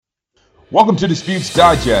Welcome to Disputes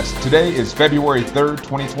Digest. Today is February 3rd,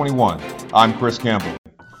 2021. I'm Chris Campbell.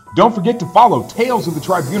 Don't forget to follow Tales of the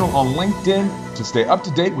Tribunal on LinkedIn to stay up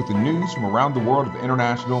to date with the news from around the world of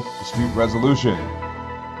international dispute resolution.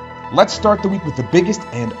 Let's start the week with the biggest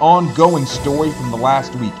and ongoing story from the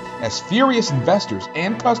last week, as furious investors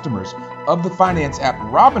and customers of the finance app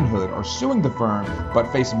Robinhood are suing the firm but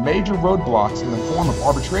face major roadblocks in the form of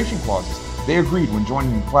arbitration clauses they agreed when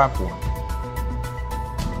joining the platform.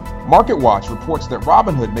 MarketWatch reports that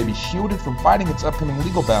Robinhood may be shielded from fighting its upcoming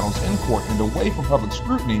legal battles in court and away from public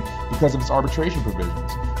scrutiny because of its arbitration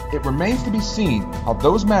provisions. It remains to be seen how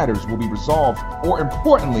those matters will be resolved, or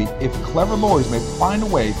importantly, if clever lawyers may find a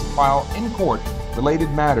way to file in court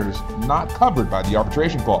related matters not covered by the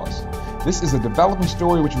arbitration clause. This is a developing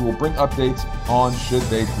story which we will bring updates on should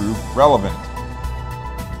they prove relevant.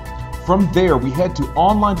 From there, we head to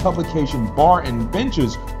online publication Bar and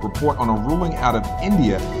Bench's report on a ruling out of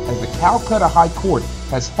India, as the Calcutta High Court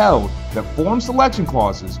has held that form selection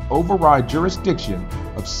clauses override jurisdiction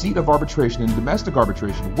of seat of arbitration in domestic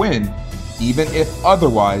arbitration when, even if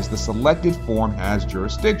otherwise, the selected form has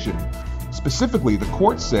jurisdiction. Specifically, the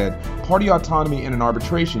court said, party autonomy in an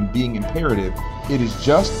arbitration being imperative, it is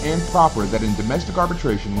just and proper that in domestic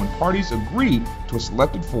arbitration, when parties agree to a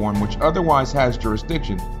selected form which otherwise has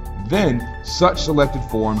jurisdiction, then such selected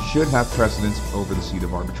form should have precedence over the seat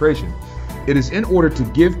of arbitration. It is in order to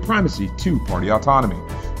give primacy to party autonomy.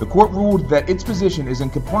 The court ruled that its position is in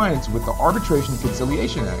compliance with the Arbitration and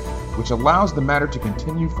Conciliation Act, which allows the matter to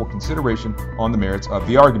continue for consideration on the merits of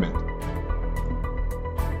the argument.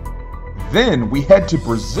 Then we head to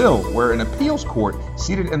Brazil, where an appeals court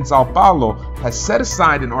seated in Sao Paulo has set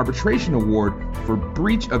aside an arbitration award for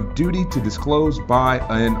breach of duty to disclose by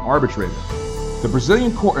an arbitrator. The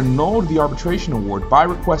Brazilian court annulled the arbitration award by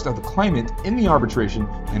request of the claimant in the arbitration,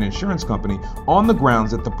 an insurance company, on the grounds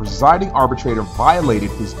that the presiding arbitrator violated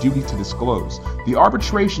his duty to disclose. The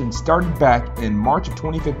arbitration started back in March of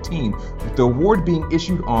 2015, with the award being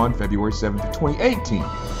issued on February 7th of 2018.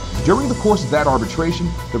 During the course of that arbitration,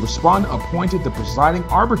 the respondent appointed the presiding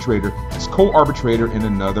arbitrator as co-arbitrator in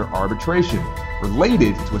another arbitration,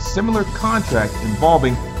 related to a similar contract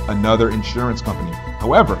involving another insurance company.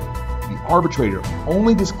 However, the arbitrator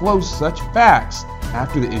only disclosed such facts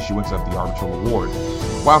after the issuance of the arbitral award.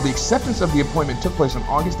 While the acceptance of the appointment took place on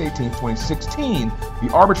August 18, 2016,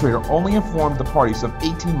 the arbitrator only informed the parties some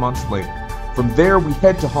 18 months later. From there, we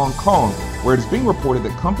head to Hong Kong, where it is being reported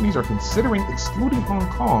that companies are considering excluding Hong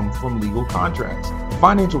Kong from legal contracts. The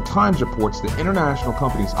Financial Times reports that international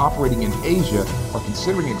companies operating in Asia are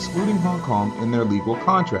considering excluding Hong Kong in their legal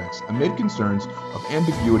contracts, amid concerns of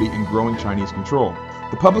ambiguity and growing Chinese control.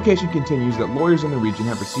 The publication continues that lawyers in the region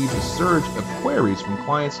have received a surge of queries from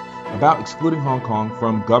clients about excluding Hong Kong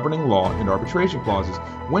from governing law and arbitration clauses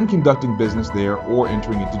when conducting business there or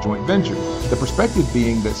entering into joint venture. The perspective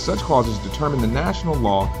being that such clauses determine the national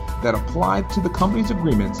law that apply to the company's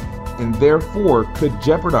agreements and therefore could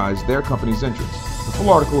jeopardize their company's interests. The full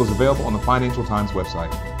article is available on the Financial Times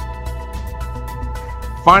website.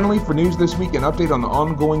 Finally, for news this week, an update on the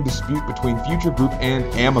ongoing dispute between Future Group and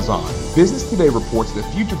Amazon. Business Today reports that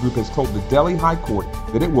Future Group has told the Delhi High Court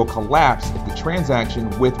that it will collapse if the transaction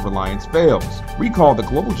with Reliance fails. Recall the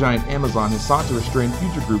global giant Amazon has sought to restrain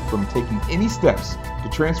Future Group from taking any steps to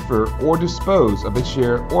transfer or dispose of its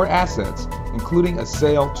share or assets, including a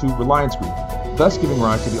sale to Reliance Group, thus giving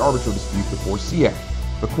rise to the arbitral dispute before SEAC.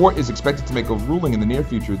 The court is expected to make a ruling in the near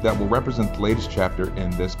future that will represent the latest chapter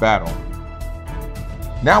in this battle.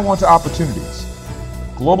 Now on to opportunities.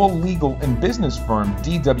 Global legal and business firm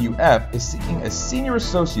DWF is seeking a senior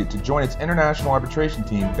associate to join its international arbitration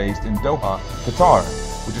team based in Doha, Qatar,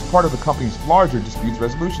 which is part of the company's larger disputes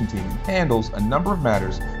resolution team and handles a number of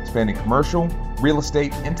matters spanning commercial, real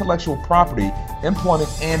estate, intellectual property, employment,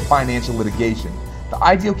 and financial litigation. The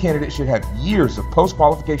ideal candidate should have years of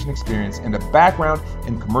post-qualification experience and a background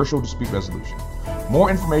in commercial dispute resolution.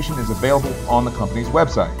 More information is available on the company's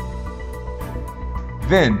website.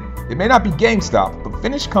 Then, it may not be GameStop, but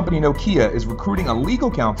Finnish company Nokia is recruiting a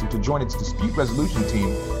legal counsel to join its dispute resolution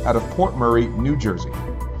team out of Port Murray, New Jersey.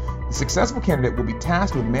 The successful candidate will be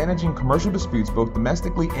tasked with managing commercial disputes both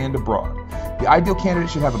domestically and abroad. The ideal candidate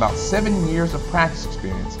should have about 7 years of practice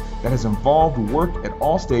experience that has involved work at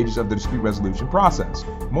all stages of the dispute resolution process.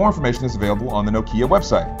 More information is available on the Nokia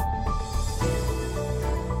website.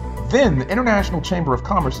 Then, the International Chamber of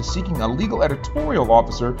Commerce is seeking a legal editorial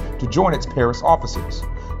officer to join its Paris offices.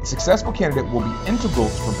 The successful candidate will be integral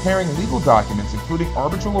to preparing legal documents, including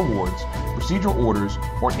arbitral awards, procedural orders,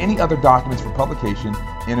 or any other documents for publication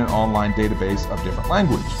in an online database of different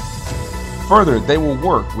language. Further, they will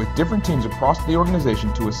work with different teams across the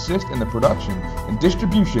organization to assist in the production and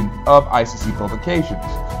distribution of ICC publications.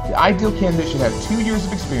 The ideal candidate should have 2 years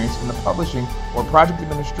of experience in the publishing or project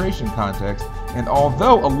administration context, and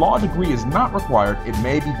although a law degree is not required, it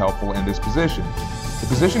may be helpful in this position. The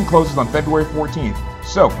position closes on February 14th,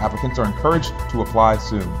 so applicants are encouraged to apply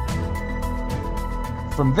soon.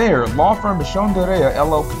 From there, law firm Michon de Rea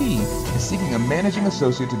LLP is seeking a managing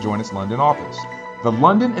associate to join its London office. The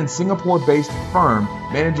London and Singapore-based firm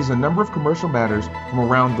manages a number of commercial matters from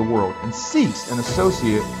around the world and seeks an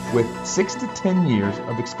associate with 6 to 10 years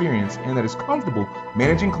of experience and that is comfortable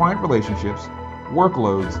managing client relationships,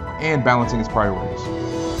 workloads, and balancing its priorities.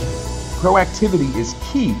 Proactivity is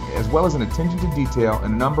key, as well as an attention to detail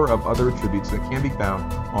and a number of other attributes that can be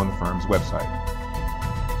found on the firm's website.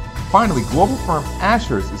 Finally, global firm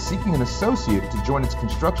Ashurst is seeking an associate to join its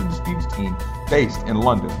construction disputes team based in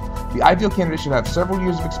London. The ideal candidate should have several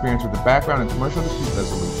years of experience with a background in commercial dispute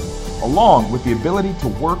resolution, along with the ability to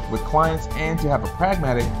work with clients and to have a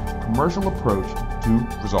pragmatic commercial approach to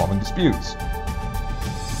resolving disputes.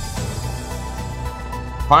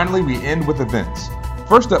 Finally, we end with events.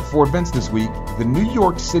 First up for events this week, the New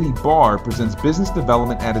York City Bar presents Business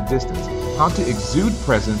Development at a Distance, how to exude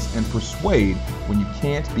presence and persuade when you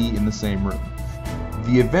can't be in the same room.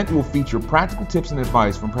 The event will feature practical tips and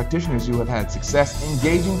advice from practitioners who have had success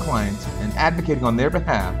engaging clients and advocating on their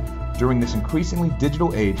behalf during this increasingly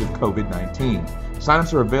digital age of COVID-19.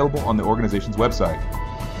 Signups are available on the organization's website.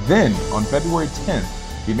 Then, on February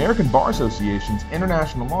 10th, the American Bar Association's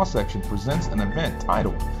International Law section presents an event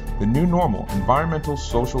titled The New Normal: Environmental,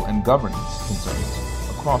 Social, and Governance Concerns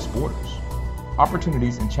Across Borders.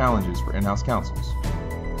 Opportunities and Challenges for In-House Counsels.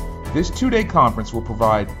 This 2-day conference will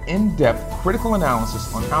provide in-depth critical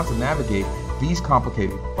analysis on how to navigate these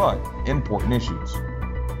complicated but important issues.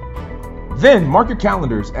 Then mark your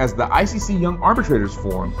calendars as the ICC Young Arbitrators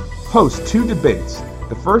Forum hosts 2 debates.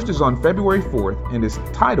 The first is on February 4th and is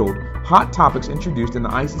titled Hot Topics Introduced in the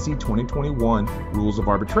ICC 2021 Rules of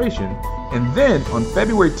Arbitration, and then on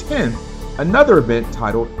February 10th, another event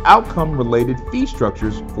titled Outcome-Related Fee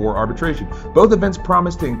Structures for Arbitration. Both events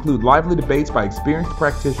promise to include lively debates by experienced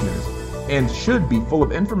practitioners and should be full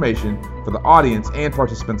of information for the audience and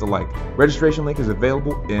participants alike. Registration link is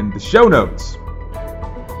available in the show notes.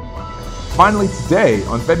 Finally, today,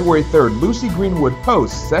 on February 3rd, Lucy Greenwood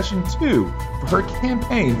hosts Session 2 for her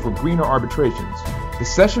campaign for greener arbitrations. The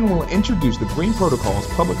session will introduce the Green Protocol's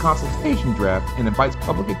public consultation draft and invites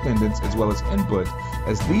public attendance as well as input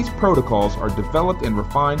as these protocols are developed and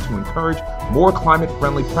refined to encourage more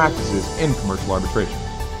climate-friendly practices in commercial arbitration.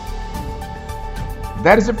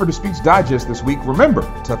 That is it for Disputes Digest this week. Remember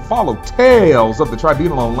to follow Tales of the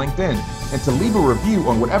Tribunal on LinkedIn and to leave a review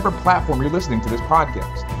on whatever platform you're listening to this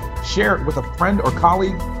podcast. Share it with a friend or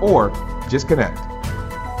colleague, or just connect.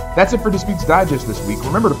 That's it for Disputes Digest this week.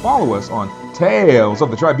 Remember to follow us on Tales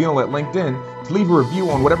of the Tribunal at LinkedIn, to leave a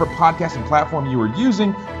review on whatever podcasting platform you are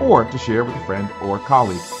using, or to share with a friend or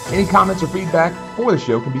colleague. Any comments or feedback for the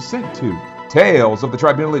show can be sent to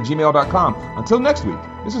talesofthetribunal@gmail.com. Until next week,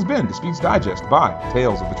 this has been Disputes Digest by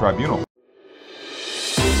Tales of the Tribunal.